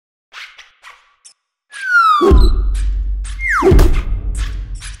Hey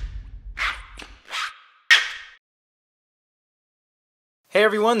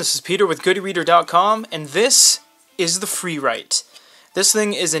everyone, this is Peter with GoodReader.com, and this is the Freewrite. This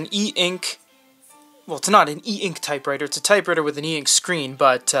thing is an e-ink, well, it's not an e-ink typewriter, it's a typewriter with an e-ink screen,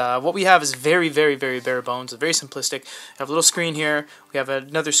 but what we have is very bare bones. It's very simplistic. We have a little screen here, we have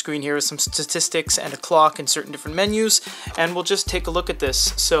another screen here with some statistics and a clock and certain different menus, and we'll just take a look at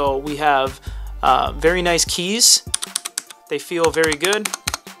this. So we have very nice keys. They feel very good.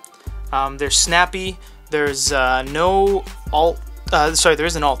 They're snappy. There's no alt. There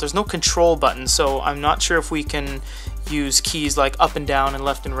is an alt. There's no control button, so I'm not sure if we can use keys like up and down and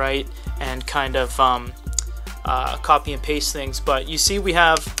left and right and kind of copy and paste things. But you see we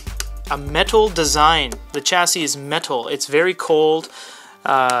have a metal design. The chassis is metal. It's very cold.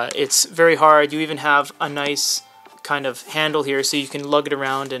 It's very hard. You even have a nice kind of handle here so you can lug it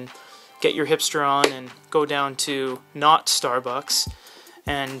around and get your hipster on and go down to not Starbucks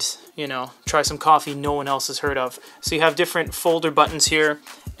and, you know, try some coffee no one else has heard of. So you have different folder buttons here,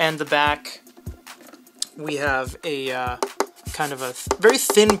 and the back we have a kind of a very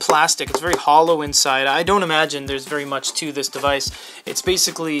thin plastic. It's very hollow inside. I don't imagine there's very much to this device. It's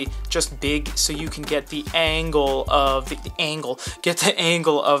basically just big so you can get the angle of the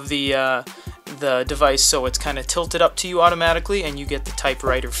device, so it's kind of tilted up to you automatically and you get the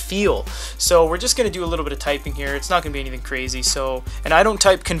typewriter feel. So we're just going to do a little bit of typing here. It's not going to be anything crazy. So, and I don't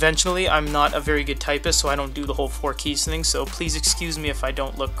type conventionally. I'm not a very good typist, so I don't do the whole 4 keys thing, so please excuse me if I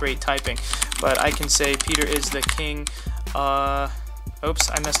don't look great typing. But I can say Peter is the king, oops,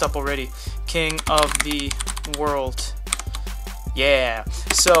 I messed up already. King of the world. Yeah.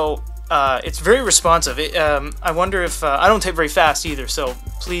 So it's very responsive. I wonder if I don't type very fast either, so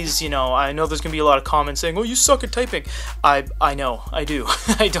please, you know, I know there's gonna be a lot of comments saying, "Oh, you suck at typing." I know, I do.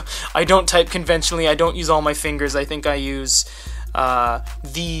 I don't type conventionally. I don't use all my fingers. I think I use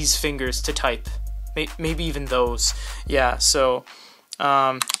these fingers to type. Maybe even those. Yeah. So,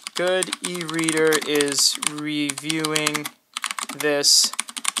 Good e-reader is reviewing this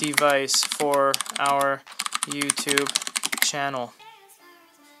device for our YouTube channel.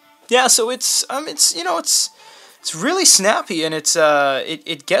 Yeah, so it's you know, it's really snappy, and it's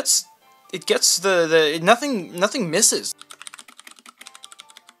it gets the nothing misses.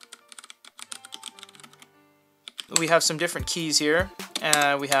 We have some different keys here.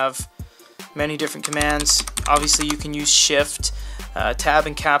 We have many different commands. Obviously, you can use Shift, Tab,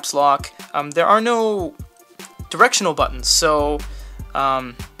 and Caps Lock. There are no directional buttons, so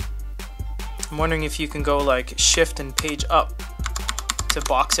I'm wondering if you can go like Shift and page up to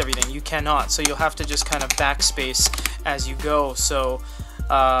box everything. You cannot, so you'll have to just kind of backspace as you go. So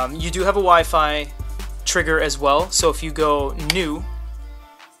you do have a Wi-Fi trigger as well, so if you go new,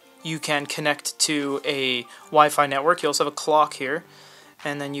 you can connect to a Wi-Fi network. You also have a clock here,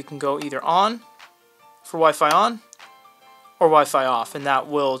 and then you can go either on for Wi-Fi on or Wi-Fi off, and that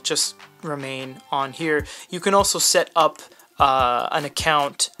will just remain on here. You can also set up an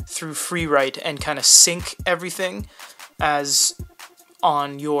account through Freewrite and kind of sync everything as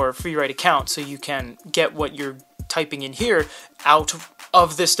on your Freewrite account, so you can get what you're typing in here out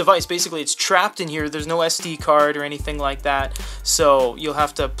of this device. Basically, it's trapped in here. There's no SD card or anything like that, so you'll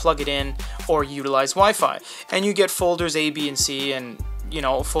have to plug it in or utilize Wi-Fi. And you get folders A, B, and C, and you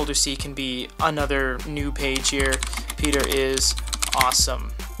know, folder C can be another new page here. Peter is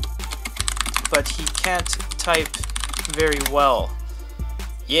awesome, but he can't type very well.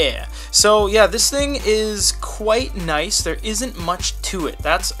 Yeah, so yeah, this thing is quite nice. There isn't much to it.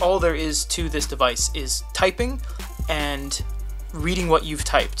 That's all there is to this device, is typing and reading what you've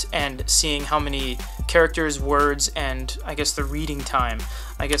typed and seeing how many characters, words, and I guess the reading time.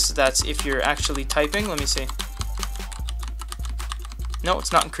 I guess that's if you're actually typing. Let me see. No,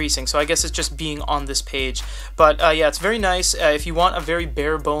 it's not increasing, so I guess it's just being on this page. But yeah, it's very nice. If you want a very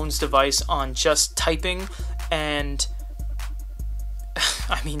bare bones device on just typing and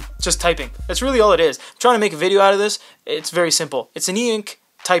I mean, just typing. That's really all it is. I'm trying to make a video out of this. It's very simple. It's an e-ink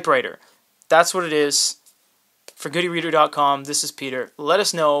typewriter. That's what it is. For GoodReader.com, this is Peter. Let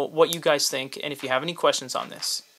us know what you guys think and if you have any questions on this.